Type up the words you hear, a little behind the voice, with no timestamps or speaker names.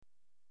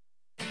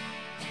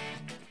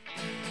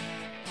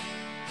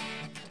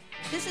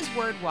This is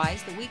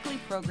WordWise, the weekly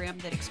program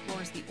that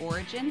explores the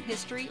origin,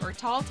 history, or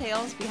tall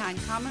tales behind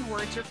common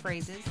words or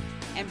phrases,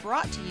 and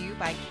brought to you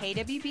by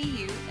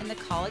KWBU and the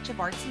College of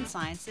Arts and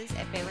Sciences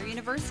at Baylor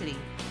University.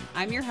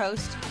 I'm your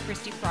host,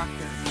 Christy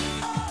Proctor.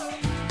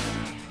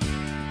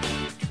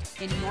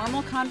 In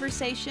normal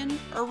conversation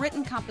or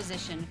written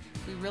composition,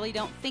 we really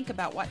don't think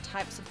about what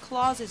types of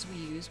clauses we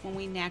use when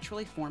we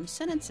naturally form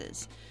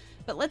sentences.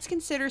 But let's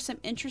consider some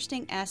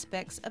interesting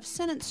aspects of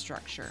sentence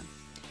structure.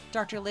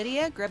 Dr.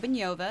 Lydia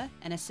Grebenyova,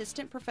 an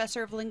assistant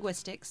professor of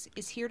linguistics,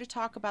 is here to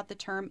talk about the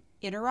term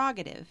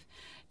interrogative.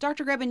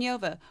 Dr.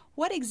 Grebenyova,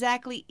 what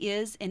exactly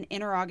is an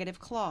interrogative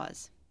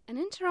clause? An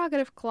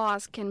interrogative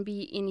clause can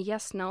be in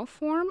yes-no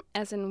form,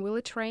 as in will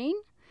it rain,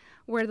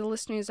 where the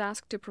listener is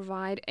asked to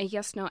provide a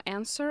yes-no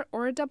answer,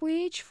 or a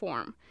WH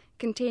form,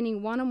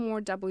 containing one or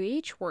more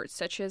WH words,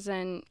 such as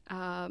in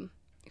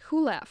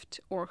who left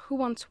or who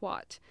wants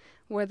what,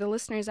 where the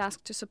listener is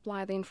asked to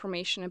supply the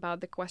information about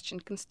the question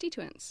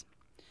constituents.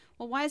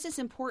 Well, why is this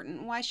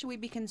important? Why should we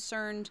be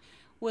concerned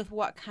with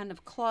what kind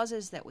of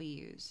clauses that we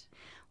use?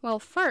 Well,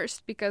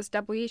 first, because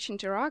WH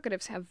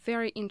interrogatives have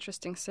very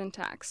interesting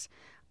syntax.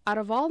 Out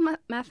of all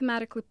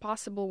mathematically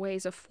possible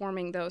ways of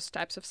forming those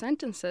types of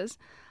sentences,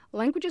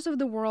 languages of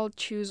the world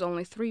choose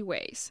only three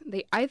ways.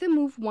 They either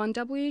move one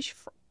WH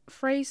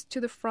phrase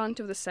to the front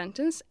of the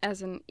sentence,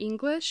 as in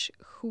English,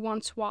 who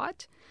wants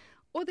what,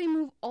 or they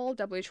move all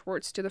WH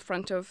words to the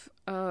front of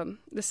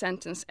the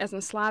sentence, as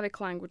in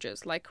Slavic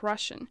languages like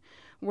Russian,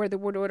 where the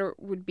word order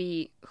would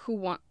be who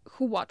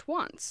what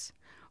wants.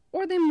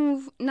 Or they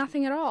move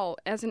nothing at all,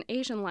 as in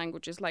Asian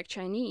languages like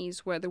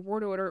Chinese, where the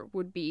word order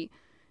would be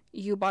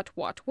you but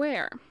what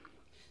where.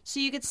 So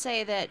you could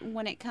say that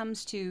when it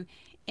comes to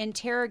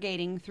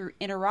interrogating through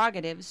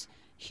interrogatives,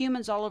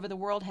 humans all over the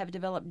world have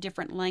developed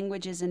different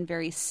languages in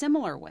very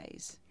similar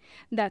ways.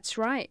 That's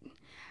right.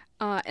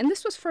 And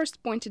this was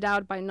first pointed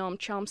out by Noam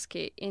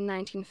Chomsky in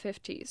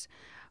 1950s.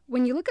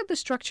 When you look at the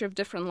structure of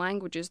different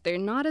languages, they're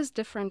not as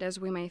different as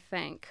we may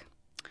think.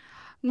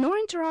 Nor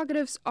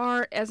interrogatives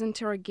are as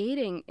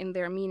interrogating in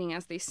their meaning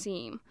as they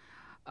seem.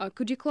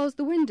 Could you close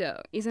the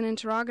window is an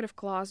interrogative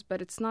clause,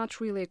 but it's not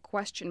really a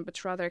question,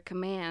 but rather a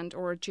command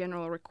or a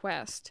general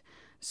request.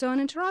 So an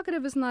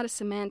interrogative is not a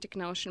semantic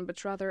notion,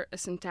 but rather a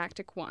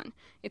syntactic one.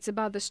 It's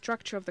about the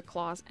structure of the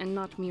clause and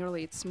not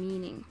merely its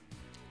meaning.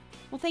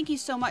 Well, thank you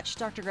so much,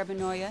 Dr.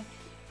 Grebenyova.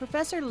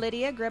 Professor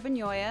Lydia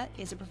Grebenyova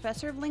is a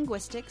professor of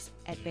linguistics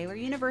at Baylor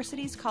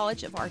University's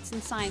College of Arts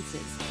and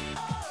Sciences.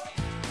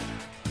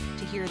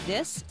 To hear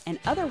this and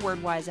other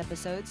WordWise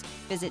episodes,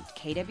 visit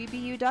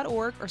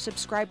kwbu.org or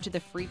subscribe to the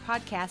free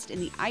podcast in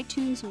the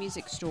iTunes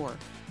Music Store.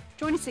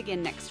 Join us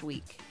again next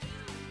week.